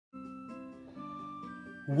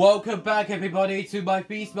Welcome back everybody to my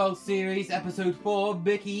Beast Mode series, episode 4,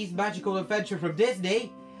 Mickey's Magical Adventure from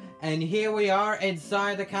Disney. And here we are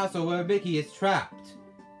inside the castle where Mickey is trapped.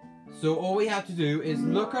 So all we have to do is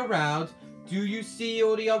look around. Do you see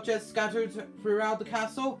all the objects scattered throughout the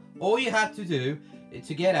castle? All you have to do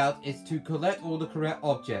to get out is to collect all the correct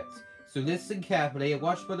objects. So listen carefully and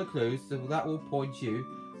watch for the clues, so that will point you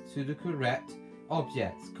to the correct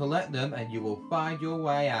objects. Collect them and you will find your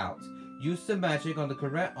way out. Use some magic on the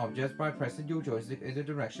correct objects by pressing your joystick in the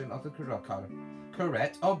direction of the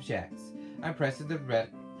correct objects and pressing the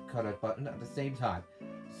red colored button at the same time.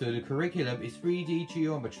 So the curriculum is 3D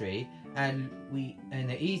geometry, and we, in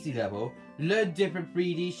the easy level, learn different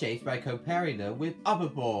 3D shapes by comparing them with other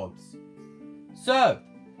boards. So,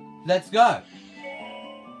 let's go!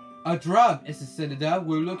 A drum is a cylinder.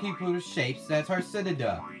 We're looking for the shapes that are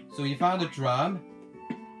cylinder. So you found a drum,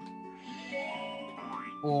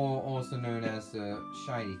 or also known as a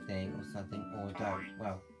shiny thing or something, or don't.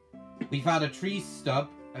 Well, we found a tree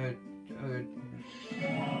stump, and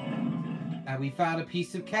we found a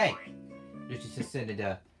piece of cake, which is a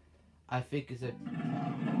cylinder. I think it's a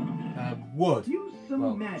wood. Use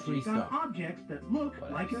some magic on objects that look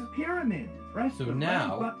like a pyramid. Press the red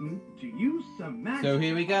button to use some magic. So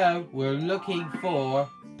here we go. We're looking for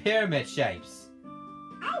pyramid shapes.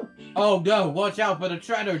 Ouch! Oh no! Watch out for the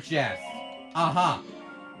treasure chest. Aha!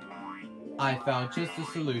 I found just the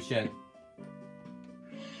solution.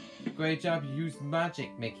 Great job, you used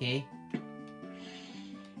magic, Mickey.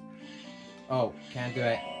 Oh, can't do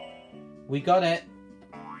it. We got it.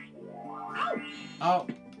 Ouch! Oh,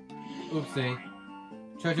 oopsie.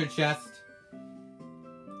 Treasure chest.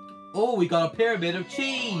 Oh, we got a pyramid of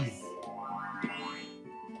cheese.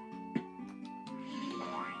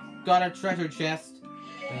 Got a treasure chest.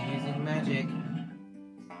 We're using magic.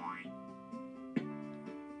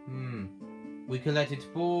 We collected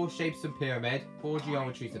 4 shapes of pyramid, 4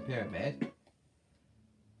 geometries of pyramid.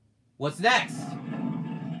 What's next?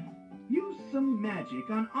 Use some magic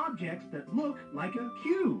on objects that look like a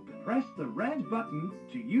cube. Press the red button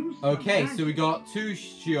to use some Okay, magic. so we got 2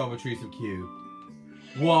 geometries of cube.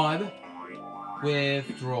 One with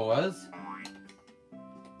drawers.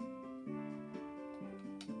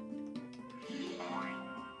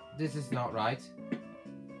 This is not right.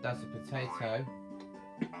 That's a potato.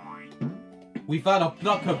 We found a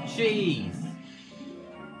block of cheese!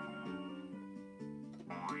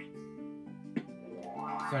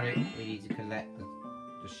 Sorry, we need to collect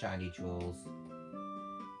the shiny jewels.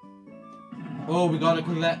 Oh, we gotta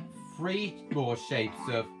collect 3 more shapes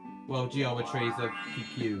of, well, geometries of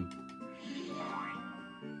cube.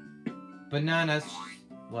 Bananas,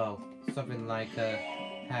 well, something like a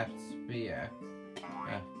half sphere.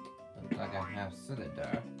 Like a half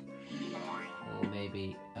cylinder. Or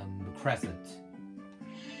maybe a crescent.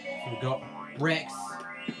 So we got bricks,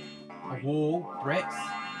 a wall, bricks.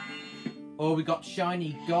 Oh, we got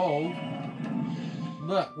shiny gold.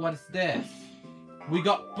 Look, what is this? We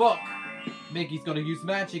got book. Mickey's gonna use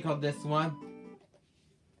magic on this one.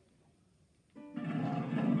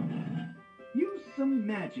 Use some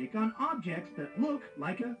magic on objects that look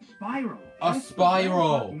like a spiral. A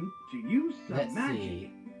spiral. To use some Let's magic.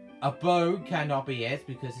 see. A bow cannot be it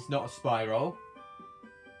because it's not a spiral.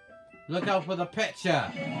 Look out for the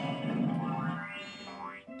picture.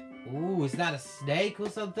 Ooh, is that a snake or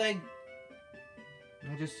something?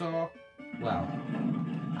 I just saw. Well,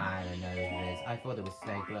 I don't know what it is. I thought it was a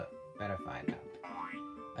snake, but better find out.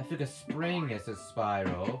 I think a spring is a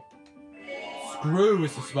spiral. Screw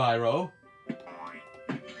is a spiral.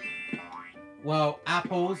 Well,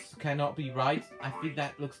 apples cannot be right. I think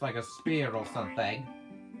that looks like a spear or something.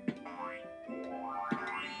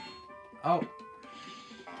 Oh.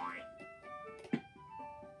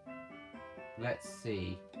 Let's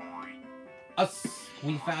see.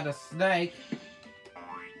 We found a snake.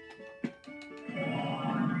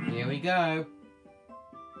 Here we go.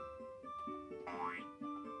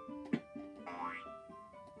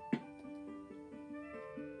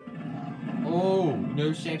 Oh,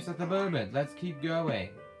 no shapes at the moment. Let's keep going.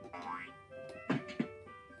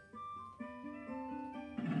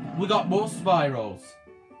 We got more spirals.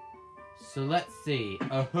 So let's see.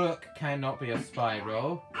 A hook cannot be a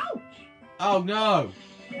spiral. Ouch! Oh no!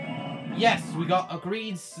 Yes, we got a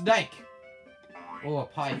green snake! Or a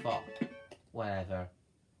python. Whatever.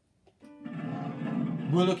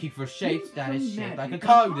 We're looking for shapes that is shaped like a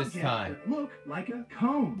cone this time. Look like a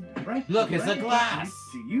cone. Look, it's a glass!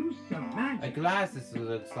 To use some magic. A glass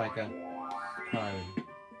looks like a cone.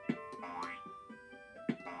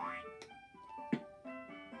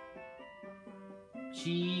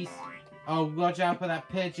 Cheese. Oh, watch out for that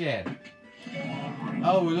pigeon.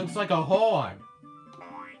 Oh, it looks like a horn.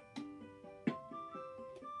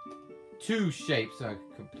 2 shapes are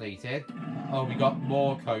completed. Oh, we got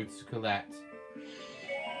more codes to collect.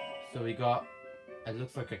 So we got, it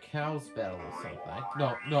looks like a cow's bell or something.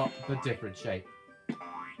 No, not the different shape.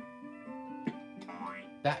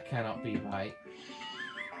 That cannot be right.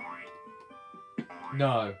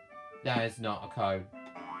 No, that is not a code.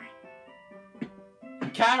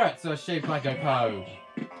 Carrots are shaped like a code.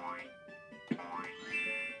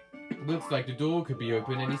 Looks like the door could be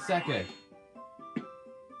open any second.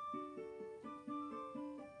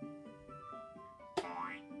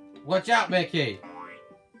 Watch out, Mickey!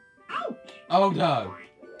 Ouch! Oh no!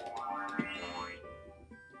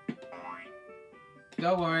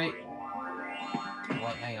 Don't worry.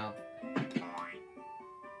 Wait, hang on.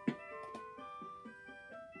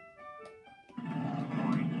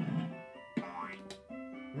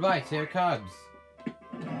 Right, here it comes.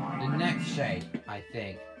 The next shape, I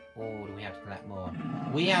think. Or do we have to collect more?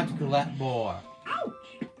 We have to collect more. Ouch!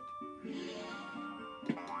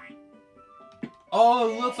 Oh,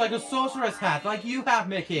 it looks like a sorcerer's hat, like you have,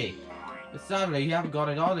 Mickey. But sadly, you haven't got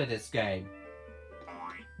it on in this game.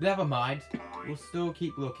 Never mind. We'll still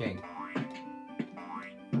keep looking.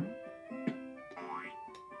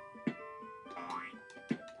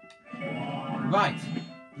 Right.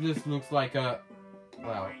 This looks like a...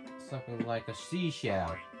 well, something like a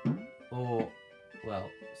seashell. Or, well,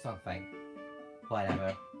 something.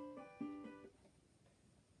 Whatever.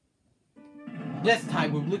 This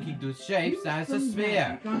time we're looking to shapes as a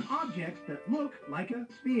sphere. On objects that look like a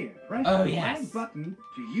sphere. Press Oh, the yes. flag button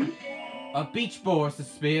to use. A beach ball is a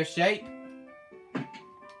spear shape.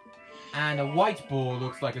 And a white ball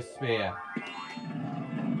looks like a spear.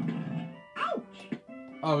 Ouch!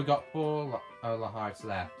 Oh, we got 4 hearts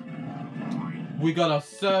left. We got a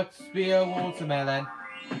circle spear watermelon.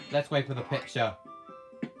 Let's wait for the picture.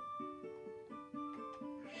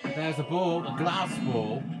 There's a ball, a glass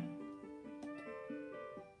ball.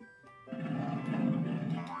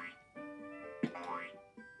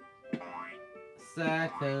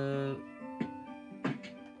 Circle.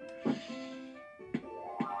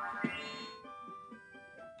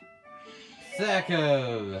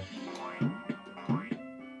 Circle.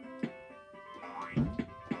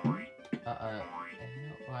 Uh-oh.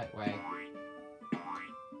 Not right way.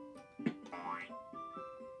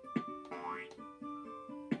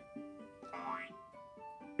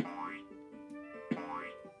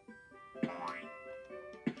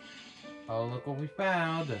 Oh, look what we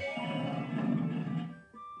found.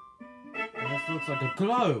 This looks like a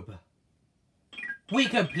globe. We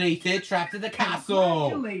completed Trapped in the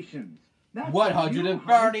Castle. Congratulations. That's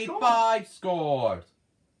 135 scored.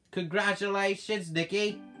 Congratulations,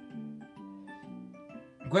 Nikki.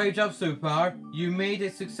 Great job so far. You made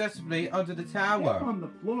it successfully under the tower. On the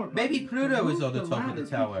floor Maybe Pluto is on the move top of the ladder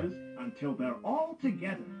tower. pieces until they're all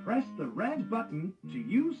together. Press the red button to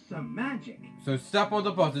use some magic. So step on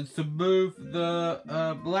the buttons to move the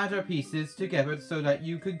ladder pieces together so that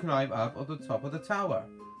you can climb up on the top of the tower.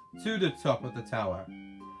 To the top of the tower.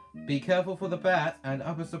 Be careful for the bat, and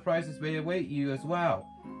other surprises may await you as well.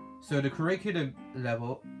 So the curriculum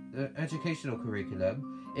level, the educational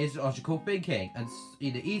curriculum, is logical thinking, and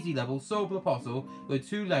in the easy level, solve the puzzle with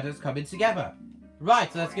 2 letters coming together.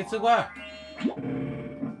 Right, let's get to work.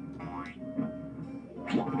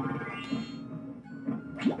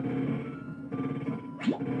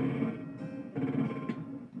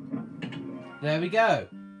 There we go.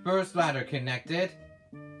 First ladder connected.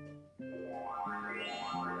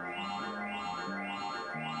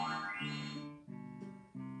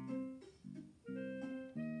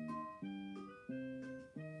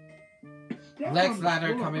 Step Next on the ladder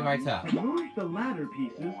floor coming right button up. to move the ladder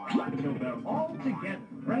pieces until they're all together.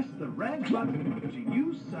 Press the red button to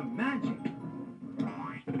use some magic.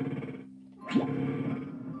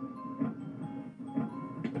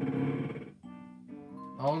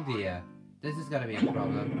 Oh dear. This is gonna be a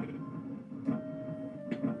problem.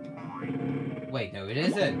 Wait, no it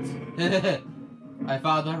isn't. I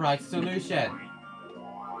found the right solution.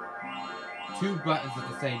 2 buttons at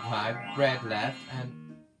the same time. Red left and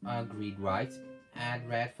green right. And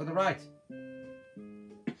red for the right.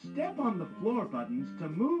 Step on the floor buttons to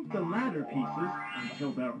move the ladder pieces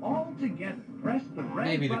until they're all together. Press the red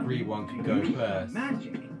Maybe the button green one to can go use some first.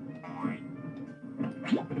 magic.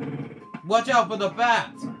 Watch out for the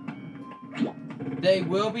bat! They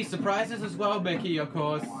will be surprises as well, Mickey, of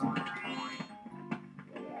course.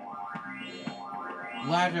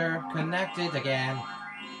 Ladder connected again.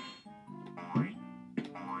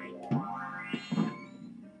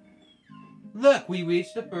 Look, we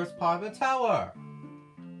reached the first part of the tower.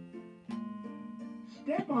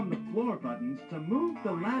 Step on the floor buttons to move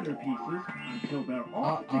the ladder pieces until they're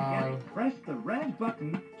all together. Press the red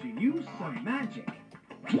button to use some magic.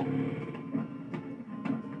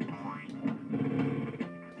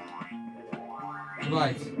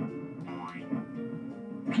 Right.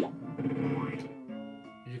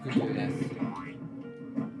 You could do this.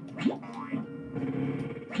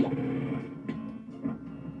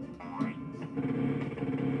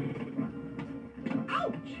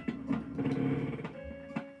 Ouch!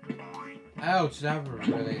 Ouch, that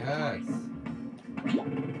really hurts.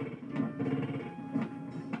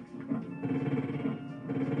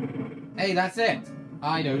 Hey, that's it.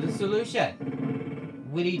 I know the solution.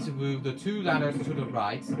 We need to move the two ladders to the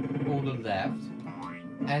right or the left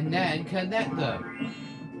and then connect them.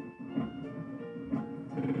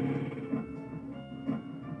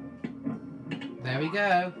 There we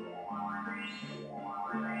go.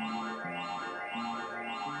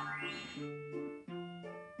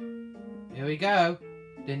 Here we go.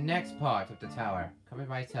 The next part of the tower. Coming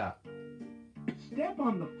right up. Step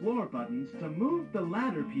on the floor buttons to move the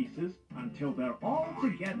ladder pieces until they're all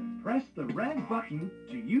together. Press the red button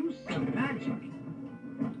to use some magic.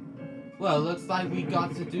 Well, looks like we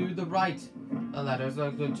got to do the right. The ladders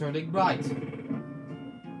are turning right.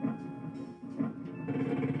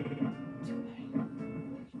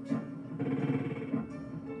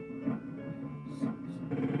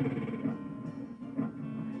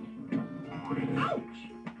 Ouch!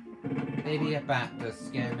 Maybe a bat does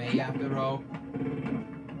scare me after all.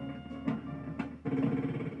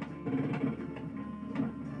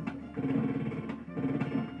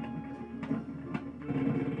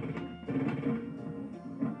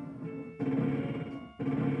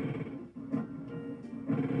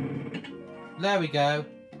 There we go.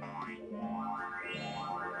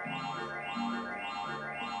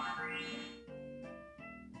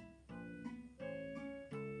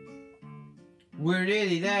 We're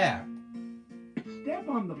nearly there. Step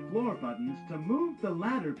on the floor buttons to move the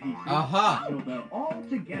ladder pieces Aha! until they're all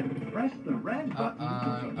together. Press the red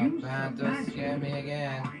button to use That some does magic. scare me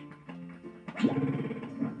again.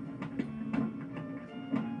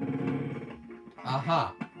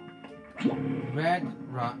 Aha! Red,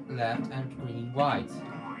 right, left, and green, white.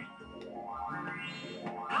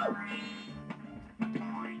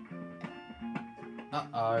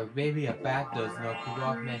 Uh-oh, maybe a bat does knock you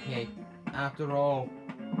off, Mickey. After all,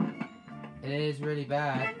 it is really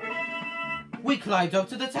bad. We climbed up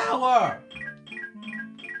to the tower!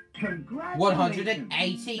 Congratulations!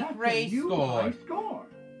 183 That's a new score. high score.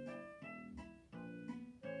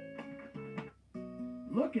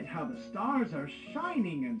 Look at how the stars are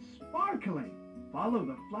shining and sparkling. Follow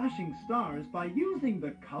the flashing stars by using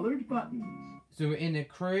the colored buttons. So in the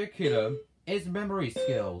curriculum is memory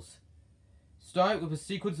skills. Start with a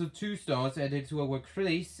sequence of 2 stars and into a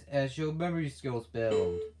crease as your memory skills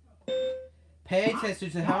build. Pay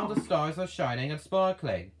attention to how the stars are shining and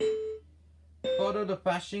sparkling. Follow the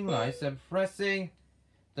flashing lights and pressing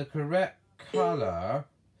the correct color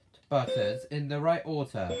buttons in the right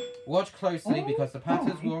order. Watch closely because the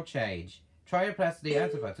patterns will change. Try and press the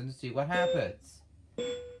enter button to see what happens.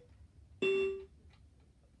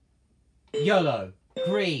 Yellow,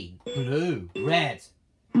 green, blue, red.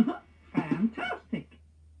 Fantastic!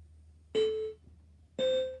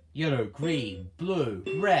 Yellow, green, blue,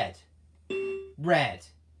 red. Red,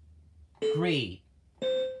 green.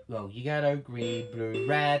 Well, yellow, green, blue,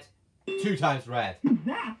 red. 2 times red.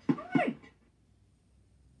 That's great!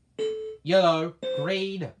 Yellow,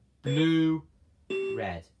 green, blue,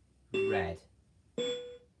 red. Red.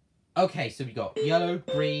 Okay, so we got yellow,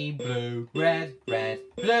 green, blue, red, red,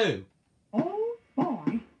 blue. Oh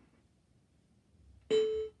boy!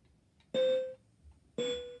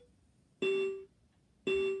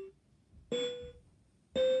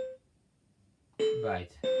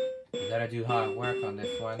 Right. We gotta do hard work on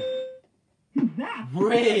this one. That's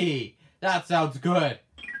Whee! That sounds good.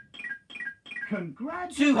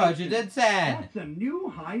 Congratulations! 210. That's a new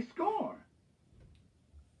high score.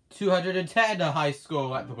 210, a high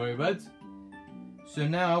score at the moment. So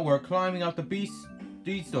now we're climbing up the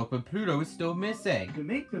beanstalk, but Pluto is still missing. To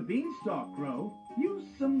make the beanstalk grow, use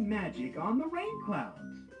some magic on the rain clouds.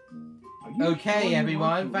 Are you sure Okay, you everyone.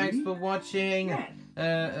 want to Thanks leave? for watching. Yes.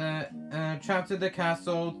 Trapped in the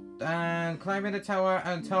castle and climbing the tower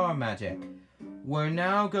and tower magic. We're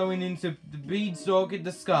now going into the beanstalk in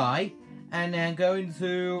the sky and then going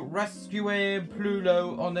to rescuing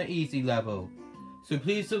Pluto on the easy level. So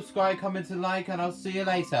please subscribe, comment and like, and I'll see you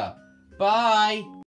later. Bye!